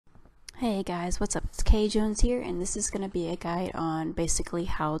Hey guys, what's up? It's Kjones here, and this is going to be a guide on basically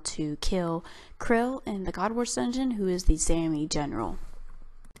how to kill Krill in the God Wars dungeon, who is the Zamorak General.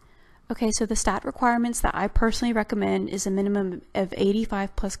 Okay, so the stat requirements that I personally recommend is a minimum of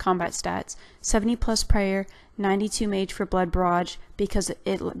 85 plus combat stats, 70 plus prayer, 92 mage for blood barrage, because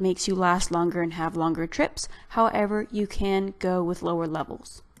it makes you last longer and have longer trips. However, you can go with lower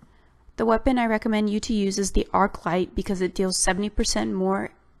levels. The weapon I recommend you to use is the Arc Light because it deals 70%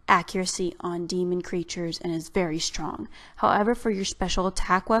 more accuracy on demon creatures and is very strong. However, for your special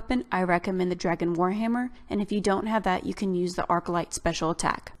attack weapon, I recommend the Dragon Warhammer, and if you don't have that, you can use the Arc Light special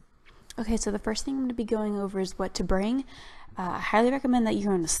attack. Okay, so the first thing I'm going to be going over is what to bring. I highly recommend that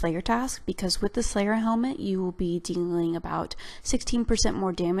you're on the Slayer task, because with the Slayer helmet, you will be dealing about 16%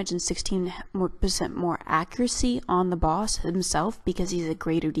 more damage and 16% more accuracy on the boss himself, because he's a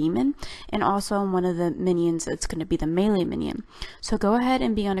greater demon, and also on one of the minions, it's going to be the melee minion. So go ahead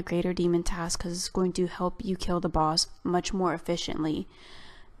and be on a greater demon task, because it's going to help you kill the boss much more efficiently.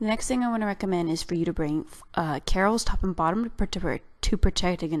 The next thing I want to recommend is for you to bring Carol's top and bottom to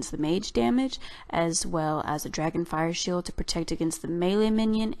protect against the mage damage, as well as a dragon fire shield to protect against the melee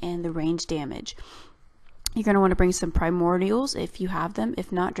minion and the range damage. You're going to want to bring some primordials if you have them.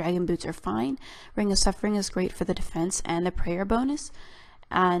 If not, dragon boots are fine. Ring of Suffering is great for the defense and the prayer bonus.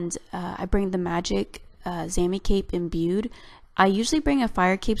 And I bring the magic Zamorak cape imbued. I usually bring a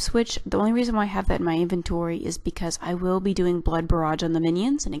fire cape switch. The only reason why I have that in my inventory is because I will be doing blood barrage on the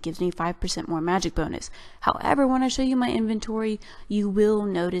minions, and it gives me 5% more magic bonus. However, when I show you my inventory, you will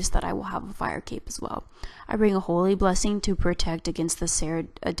notice that I will have a fire cape as well. I bring a holy blessing to protect against the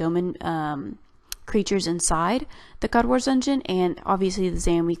Saradomin creatures inside the God Wars dungeon, and obviously the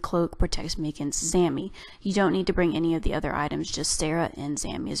Zamorak cloak protects me against Zami. You don't need to bring any of the other items, just Sarah and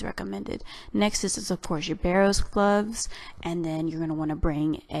Zami is recommended. Next is of course your Barrows gloves, and then you're going to want to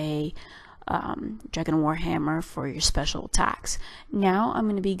bring a Dragon Warhammer for your special attacks. Now I'm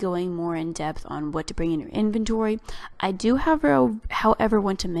going to be going more in depth on what to bring in your inventory. I do however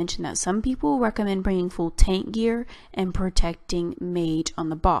want to mention that some people recommend bringing full tank gear and protecting mage on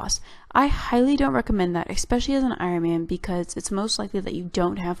the boss. I highly don't recommend that, especially as an Ironman, because it's most likely that you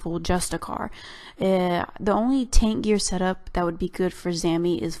don't have full Justicar. The only tank gear setup that would be good for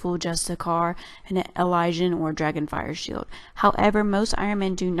Zami is full Justicar and an Elysian or Dragon Fire Shield. However, most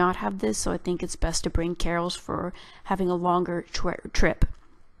Ironmen do not have this, so I think it's best to bring Carol's for having a longer trip.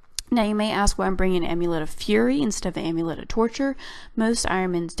 Now you may ask why I'm bringing an Amulet of Fury instead of an Amulet of Torture. Most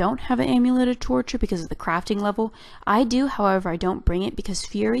Ironmans don't have an Amulet of Torture because of the crafting level. I do, however, I don't bring it because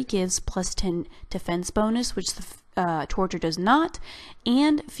Fury gives plus 10 defense bonus, which the Torture does not,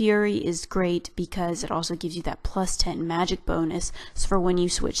 and Fury is great because it also gives you that plus 10 magic bonus for when you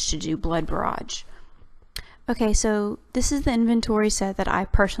switch to do Blood Barrage. Okay, so this is the inventory set that I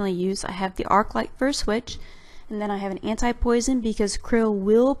personally use. I have the Arc Light for a switch, and then I have an anti-poison because Krill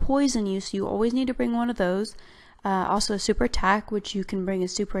will poison you, so you always need to bring one of those. Also a super attack, which you can bring a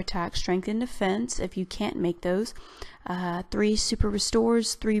super attack, strength, and defense if you can't make those. 3 super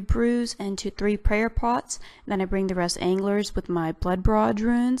restores, 3 brews, and 3 prayer pots. And then I bring the rest anglers with my blood barrage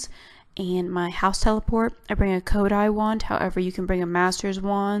runes and my house teleport. I bring a Kodai wand, however you can bring a master's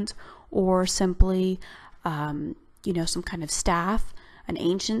wand or simply some kind of staff, an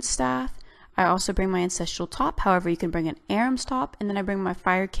ancient staff. I also bring my ancestral top, however you can bring an Aram's top, and then I bring my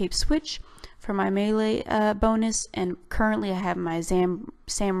fire cape switch for my melee bonus, and currently I have my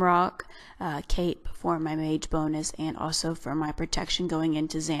Zamorak cape for my mage bonus and also for my protection going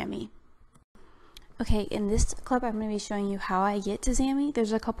into Zami. Okay, in this clip I'm going to be showing you how I get to Zami.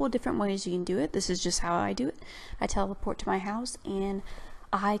 There's a couple of different ways you can do it. This is just how I do it. I teleport to my house, and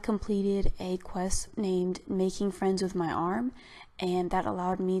I completed a quest named Making Friends with My Arm, and that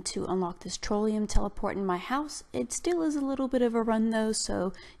allowed me to unlock this Trollium teleport in my house. It still is a little bit of a run though,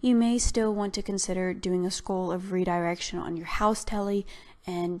 so you may still want to consider doing a scroll of redirection on your house tele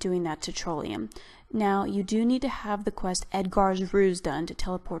and doing that to Trollium. Now, you do need to have the quest Edgar's Ruse done to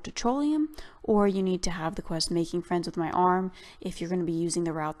teleport to Trollium, or you need to have the quest Making Friends with My Arm if you're going to be using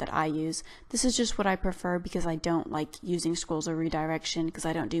the route that I use. This is just what I prefer because I don't like using scrolls of redirection because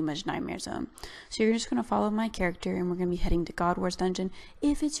I don't do much Nightmare Zone. So you're just going to follow my character, and we're going to be heading to God Wars Dungeon.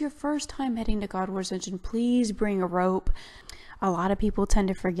 If it's your first time heading to God Wars Dungeon, please bring a rope. A lot of people tend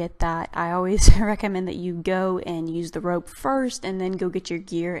to forget that. I always recommend that you go and use the rope first and then go get your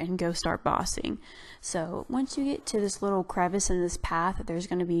gear and go start bossing. So once you get to this little crevice in this path, there's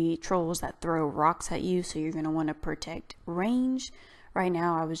going to be trolls that throw rocks at you, so you're going to want to protect range. Right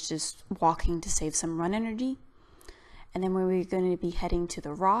now I was just walking to save some run energy. And then we're going to be heading to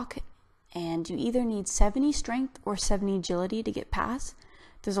the rock, and you either need 70 strength or 70 agility to get past.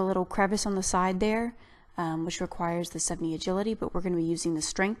 There's a little crevice on the side there, which requires the 70 agility, but we're going to be using the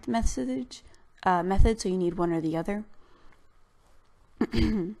strength method, so you need one or the other.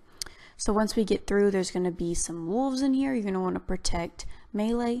 So once we get through, there's going to be some wolves in here. You're going to want to protect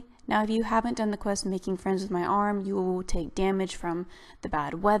melee. Now, if you haven't done the quest Making Friends with My Arm, you will take damage from the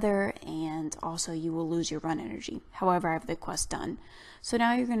bad weather, and also you will lose your run energy. However, I have the quest done. So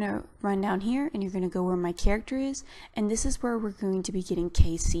now you're going to run down here, and you're going to go where my character is, and this is where we're going to be getting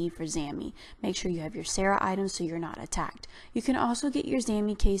KC for Zammy. Make sure you have your Sarah items so you're not attacked. You can also get your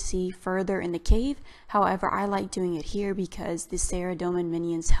Zammy KC further in the cave. However, I like doing it here because the Sarah Doman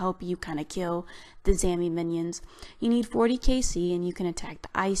minions help you kind of kill the Zammy minions. You need 40 KC, and you can attack the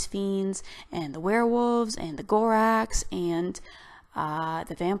Ice Fiends, and the Werewolves, and the Gorax, and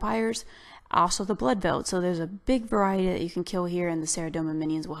the Vampires. Also the Blood Veld, so there's a big variety that you can kill here, and the Saradoma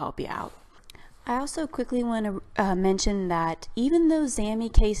minions will help you out. I also quickly want to mention that even though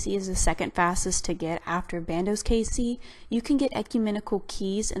Zammy KC is the second fastest to get after Bando's KC, you can get ecumenical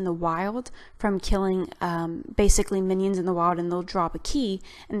keys in the wild from killing basically minions in the wild, and they'll drop a key,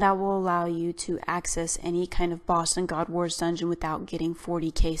 and that will allow you to access any kind of boss in God Wars dungeon without getting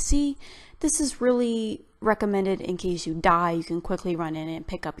 40 KC. This is really recommended in case you die. You can quickly run in and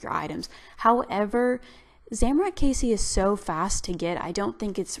pick up your items. However, Zamorak KC is so fast to get, I don't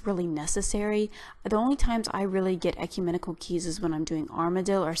think it's really necessary. The only times I really get ecumenical keys is when I'm doing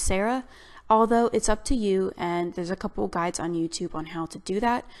Armadillo or Sarah, although it's up to you, and there's a couple guides on YouTube on how to do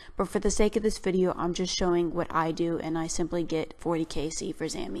that, but for the sake of this video, I'm just showing what I do, and I simply get 40 KC for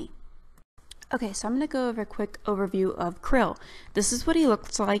Zammy. Okay, so I'm going to go over a quick overview of Krill. This is what he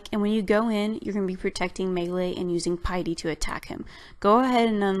looks like, and when you go in, you're going to be protecting melee and using Piety to attack him. Go ahead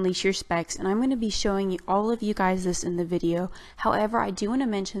and unleash your specs, and I'm going to be showing all of you guys this in the video. However, I do want to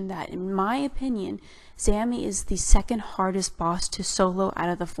mention that, in my opinion, Zammy is the second hardest boss to solo out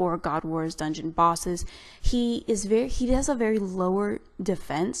of the 4 God Wars dungeon bosses. He has a very lower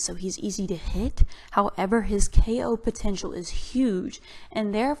defense, so he's easy to hit. However, his KO potential is huge,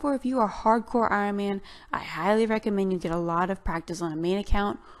 and therefore if you are hardcore Ironman, I highly recommend you get a lot of practice on a main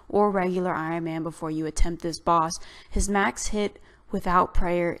account or regular Ironman before you attempt this boss. His max hit without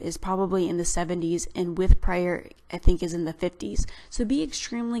prayer is probably in the 70s, and with prayer I think is in the 50s. So be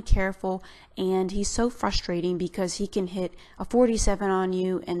extremely careful, and he's so frustrating because he can hit a 47 on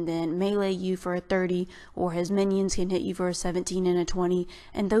you and then melee you for a 30, or his minions can hit you for a 17 and a 20,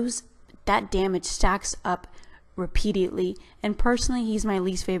 and that damage stacks up repeatedly. And personally, he's my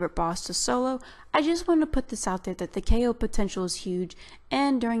least favorite boss to solo. I just want to put this out there that the KO potential is huge,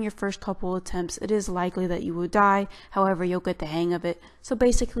 and during your first couple attempts it is likely that you will die. However, you'll get the hang of it, so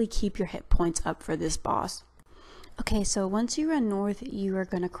basically keep your hit points up for this boss. Okay, so once you run north, you are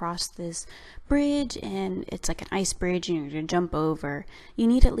going to cross this bridge, and it's like an ice bridge, and you're going to jump over. You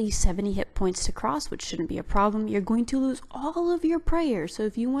need at least 70 hit points to cross, which shouldn't be a problem. You're going to lose all of your prayer, so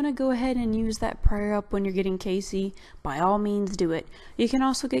if you want to go ahead and use that prayer up when you're getting KC, by all means do it. You can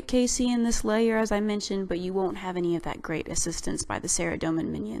also get KC in this layer, as I mentioned, but you won't have any of that great assistance by the Saradoman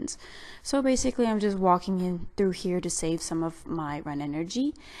minions. So basically, I'm just walking in through here to save some of my run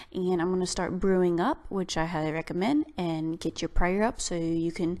energy, and I'm going to start brewing up, which I highly recommend, and get your prayer up so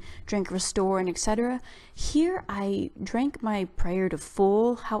you can drink restore and etc. Here I drank my prayer to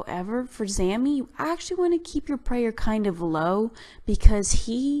full. However, for Zammy, you actually want to keep your prayer kind of low because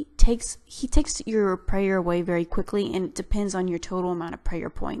he takes your prayer away very quickly, and it depends on your total amount of prayer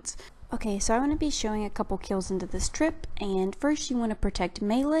points. Okay, so I'm going to be showing a couple kills into this trip, and first you want to protect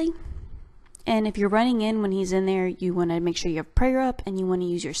melee. And if you're running in when he's in there, you want to make sure you have prayer up, and you want to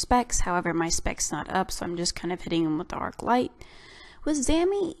use your specs. However, my specs not up, so I'm just kind of hitting him with the arc light. With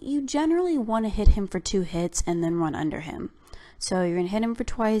Zammy, you generally want to hit him for 2 hits and then run under him. So you're going to hit him for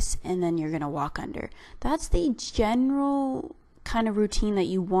twice, and then you're going to walk under. That's the general kind of routine that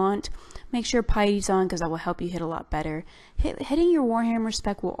you want. Make sure Piety's on, because that will help you hit a lot better. Hitting your Warhammer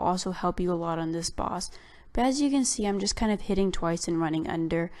spec will also help you a lot on this boss. But as you can see, I'm just kind of hitting twice and running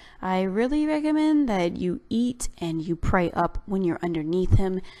under. I really recommend that you eat and you pray up when you're underneath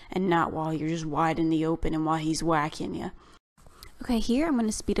him, and not while you're just wide in the open and while he's whacking you. Okay, here I'm going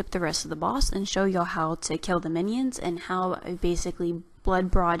to speed up the rest of the boss and show y'all how to kill the minions and how I basically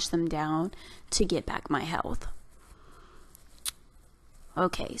blood barrage them down to get back my health.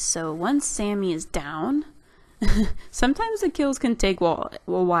 Okay, so once Zammy is down, sometimes the kills can take a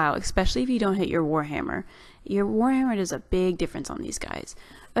while, especially if you don't hit your Warhammer. Your Warhammer does a big difference on these guys.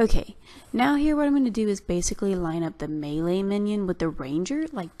 Okay, now here what I'm going to do is basically line up the melee minion with the ranger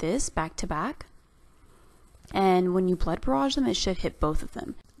like this, back to back. And when you blood barrage them, it should hit both of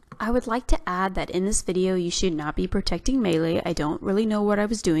them. I would like to add that in this video you should not be protecting melee. I don't really know what I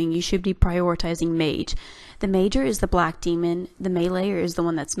was doing. You should be prioritizing mage. The mager is the black demon, the meleeer is the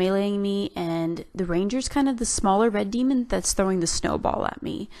one that's meleeing me, and the ranger is kind of the smaller red demon that's throwing the snowball at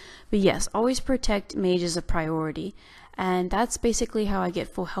me. But yes, always protect mage as a priority. And that's basically how I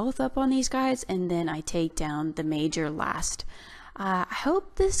get full health up on these guys, and then I take down the mager last. I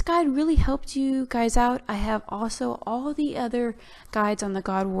hope this guide really helped you guys out. I have also all the other guides on the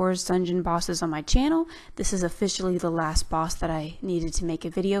God Wars dungeon bosses on my channel. This is officially the last boss that I needed to make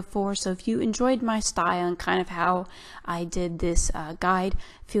a video for, so if you enjoyed my style and kind of how I did this guide,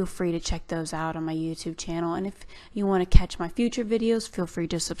 feel free to check those out on my YouTube channel. And if you want to catch my future videos, feel free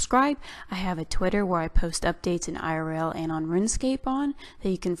to subscribe. I have a Twitter where I post updates in IRL and on RuneScape on that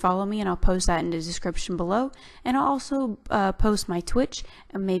you can follow me, and I'll post that in the description below. And I'll also post my Twitch,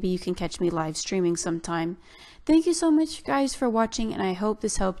 and maybe you can catch me live streaming sometime. Thank you so much guys for watching, and I hope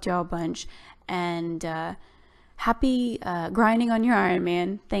this helped y'all a bunch, and happy grinding on your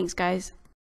Ironman. Thanks guys.